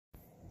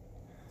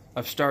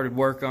I've started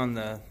work on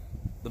the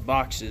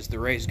boxes, the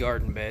raised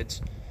garden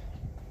beds.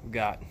 I've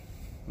got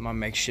my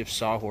makeshift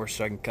sawhorse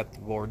so I can cut the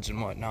boards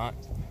and whatnot.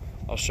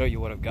 I'll show you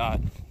what I've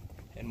got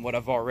and what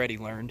I've already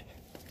learned.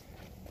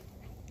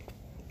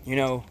 You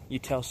know, you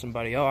tell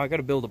somebody, oh, I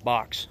gotta build a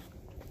box.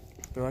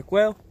 They're like,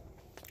 well,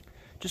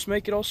 just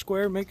make it all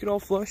square, make it all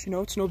flush, you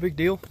know, it's no big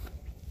deal.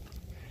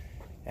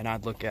 And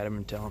I'd look at them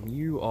and tell them,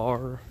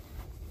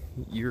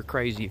 you're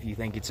crazy if you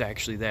think it's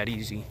actually that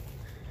easy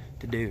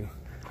to do.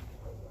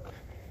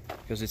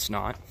 Because it's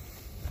not.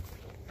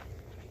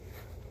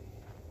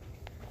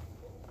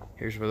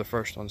 Here's where the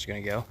first one's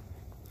gonna go.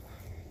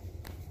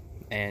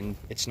 And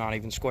it's not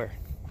even square.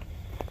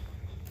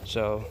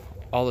 So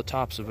all the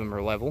tops of them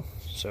are level.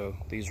 So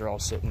these are all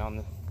sitting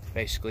on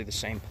basically the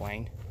same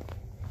plane.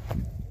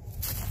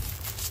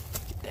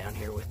 Get down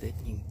here with it.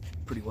 You can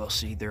pretty well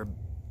see they're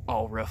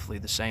all roughly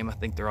the same. I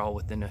think they're all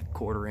within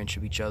 1/4 inch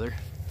of each other.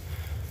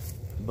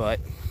 But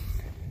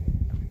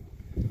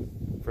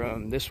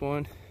from this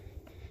one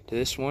to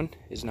this one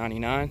is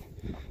 99.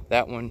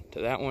 That one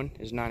to that one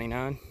is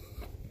 99.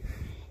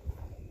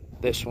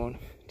 This one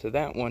to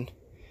that one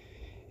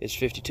is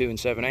 52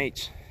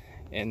 7/8.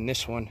 And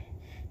this one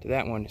to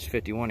that one is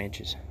 51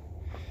 inches.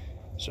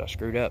 So I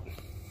screwed up.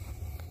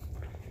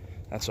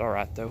 That's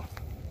alright though.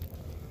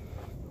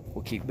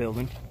 We'll keep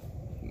building,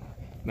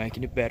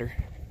 making it better.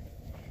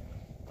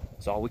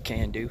 That's all we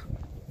can do.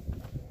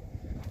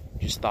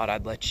 Just thought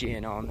I'd let you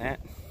in on that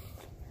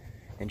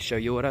and show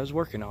you what I was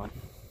working on.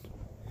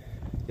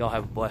 Y'all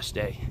have a blessed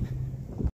day.